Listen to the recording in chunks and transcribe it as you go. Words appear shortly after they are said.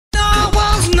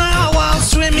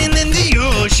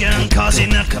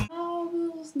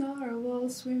Narwhals,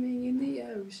 narwhals swimming in the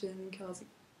ocean causing...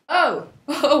 Oh!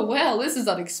 Oh well, this is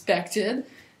unexpected.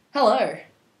 Hello,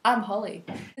 I'm Holly.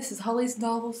 This is Holly's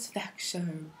Narwhals Fact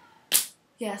Show.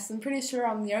 Yes, I'm pretty sure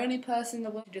I'm the only person in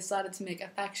the world who decided to make a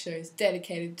fact show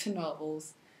dedicated to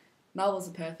narwhals. Narwhals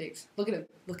are perfect. Look at him.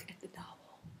 Look at the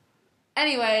narwhal.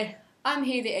 Anyway, I'm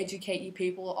here to educate you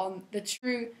people on the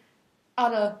true,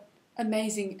 utter,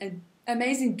 amazing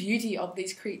beauty of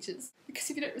these creatures. Because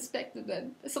if you don't respect them,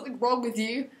 then there's something wrong with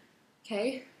you.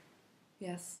 Okay?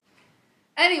 Yes.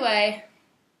 Anyway,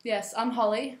 yes, I'm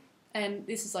Holly, and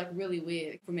this is like really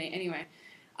weird for me. Anyway,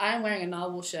 I am wearing a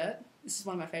narwhal shirt. This is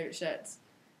one of my favourite shirts.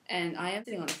 And I am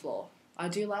sitting on the floor. I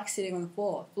do like sitting on the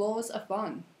floor. Floors are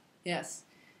fun. Yes.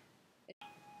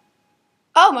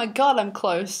 Oh my god, I'm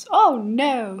close. Oh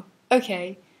no.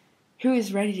 Okay. Who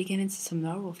is ready to get into some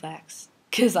narwhal facts?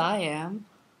 'Cause I am.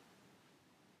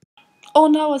 All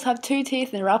narwhals have 2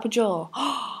 teeth in their upper jaw.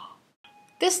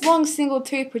 This long single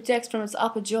tooth projects from its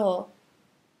upper jaw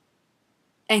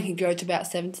and can grow to about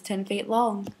 7 to 10 feet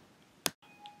long.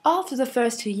 After the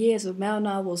first 2 years of male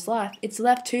narwhal's life, its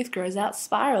left tooth grows out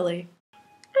spirally.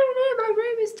 Oh no, my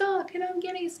room is dark and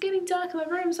it's getting dark and my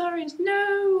room's orange.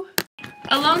 No!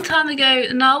 A long time ago,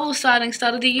 the narwhal sighting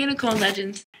started the unicorn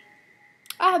legends.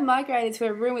 I have migrated to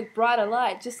a room with brighter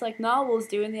light, just like narwhals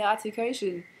do in the Arctic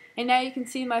Ocean. And now you can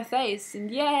see my face,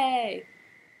 and yay!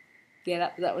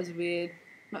 Yeah, that was weird.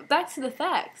 But back to the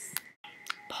facts.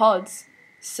 Pods,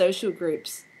 social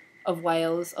groups of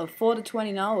whales of 4 to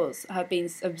 20 narwhals have been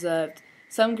observed.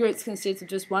 Some groups consist of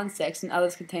just one sex and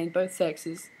others contain both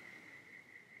sexes.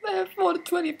 They have 4 to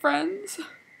 20 friends.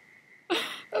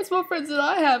 That's more friends than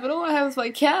I have, and all I have is my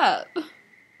cat.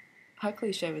 How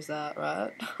cliche was that,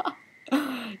 right?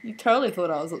 You totally thought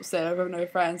I was upset over no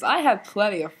friends. I have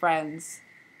plenty of friends.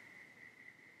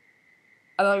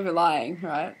 I'm not even lying,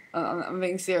 right? I'm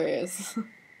being serious.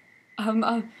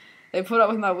 They put up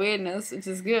with my weirdness, which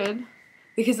is good.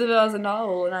 Because if I was a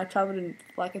narwhal and I travelled in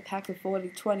like a pack of 40,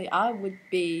 20, I'd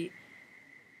be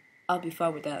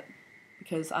fine with that.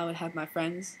 Because I would have my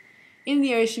friends in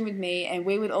the ocean with me and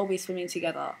we would all be swimming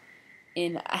together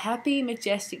in a happy,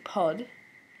 majestic pod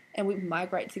and we'd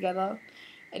migrate together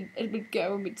and we'd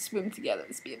go and we'd swim together.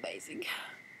 It'd be amazing.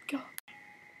 God.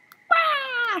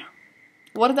 Wah!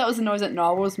 What if that was the noise that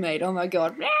narwhals made? Oh my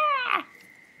god. Wah!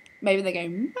 Maybe they're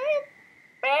going...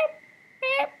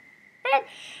 Oh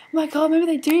my god, maybe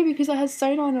they do because I had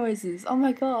sonar noises. Oh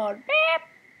my god.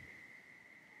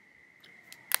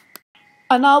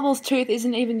 A narwhal's tooth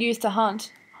isn't even used to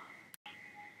hunt.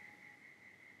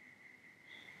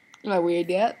 Am I weird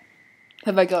yet?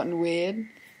 Have I gotten weird?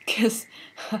 Because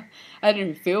I didn't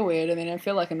even feel weird. I mean, I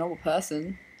feel like a normal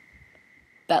person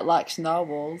that likes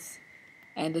narwhals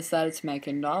and decided to make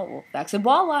a narwhal fact. And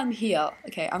while I'm here,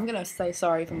 okay, I'm going to say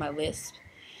sorry for my lisp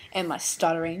and my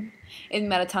stuttering and the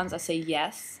amount of times I say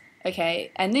yes,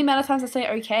 okay, and the amount of times I say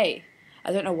okay.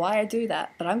 I don't know why I do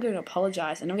that, but I'm going to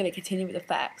apologise and I'm going to continue with the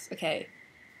facts, okay.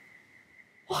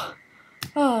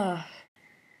 I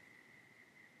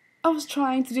was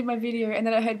trying to do my video and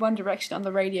then I heard One Direction on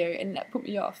the radio and that put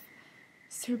me off.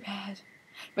 So bad.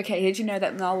 Okay, did you know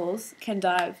that narwhals can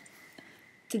dive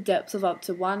to depths of up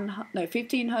to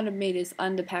 1,500 meters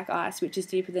under pack ice, which is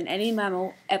deeper than any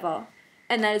mammal ever,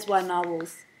 and that is why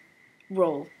narwhals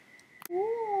rule.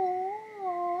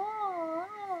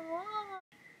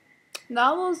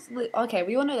 Narwhals, okay,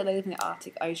 we all know that they live in the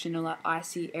Arctic Ocean or like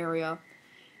icy area,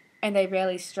 and they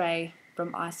rarely stray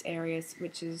from ice areas,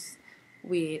 which is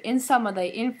weird. In summer,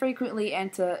 they infrequently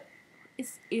enter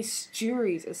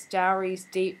estuaries,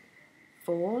 deep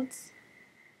fjords,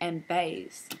 and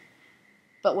bays.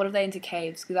 But what if they enter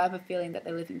caves? Because I have a feeling that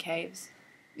they live in caves.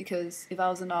 Because if I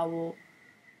was a narwhal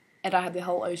and I had the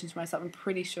whole ocean to myself, I'm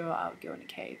pretty sure I would go in a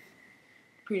cave.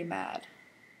 Pretty mad.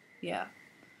 Yeah.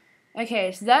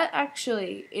 Okay, so that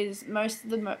actually is most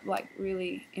of the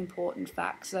really important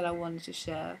facts that I wanted to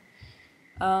share.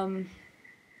 Well,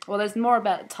 there's more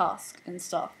about tusk and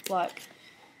stuff. Like,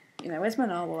 you know, where's my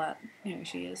narwhal at? Here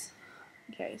she is.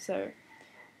 Okay, so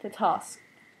the tusk.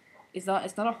 It's not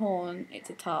a horn, it's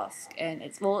a tusk, and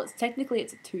it's technically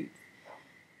it's a tooth,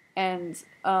 and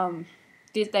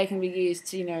they can be used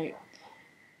to, you know,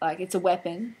 like it's a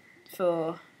weapon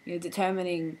for, you know,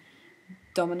 determining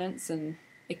dominance, and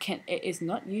it is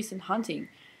not used in hunting,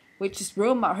 which just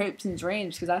ruined my hopes and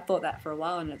dreams because I thought that for a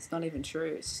while and it's not even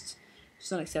true. It's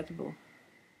just not acceptable.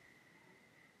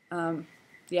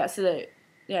 Yeah, so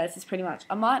this is pretty much.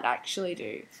 I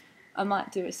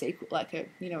might do a sequel, like a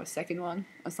second one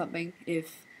or something,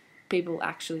 if people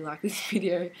actually like this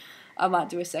video. I might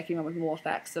do a second one with more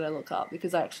facts that I look up,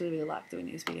 because I actually really like doing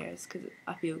these videos because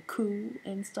I feel cool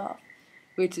and stuff.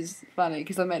 Which is funny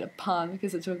because I made a pun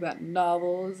because I talk about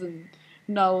narwhals and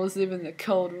narwhals live in the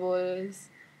cold waters.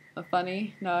 Not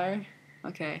funny? No?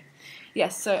 Okay.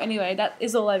 Yes, so anyway, that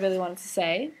is all I really wanted to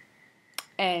say.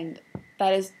 And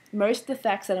that is most of the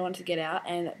facts that I wanted to get out.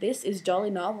 And this is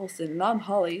Jolly Narwhalson, and I'm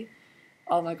Holly.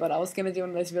 Oh my god, I was going to do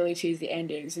one of those really cheesy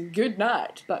endings, and good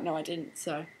night, but no I didn't,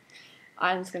 so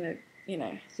I'm just going to, you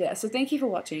know, yeah, so thank you for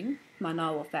watching my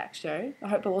narwhal fact show. I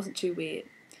hope it wasn't too weird,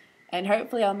 and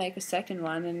hopefully I'll make a second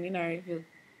one, and you know, if you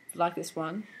like this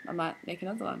one, I might make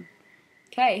another one.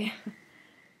 Okay,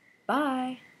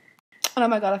 bye. And oh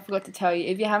my god, I forgot to tell you,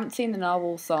 if you haven't seen the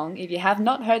narwhal song, if you have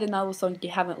not heard the narwhal song,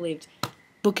 you haven't lived.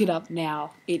 Look it up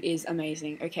now. It is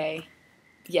amazing, okay?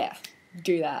 Yeah,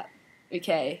 do that.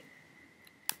 Okay.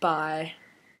 Bye.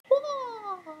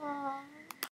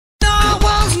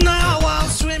 Narwhals,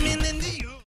 narwhals swimming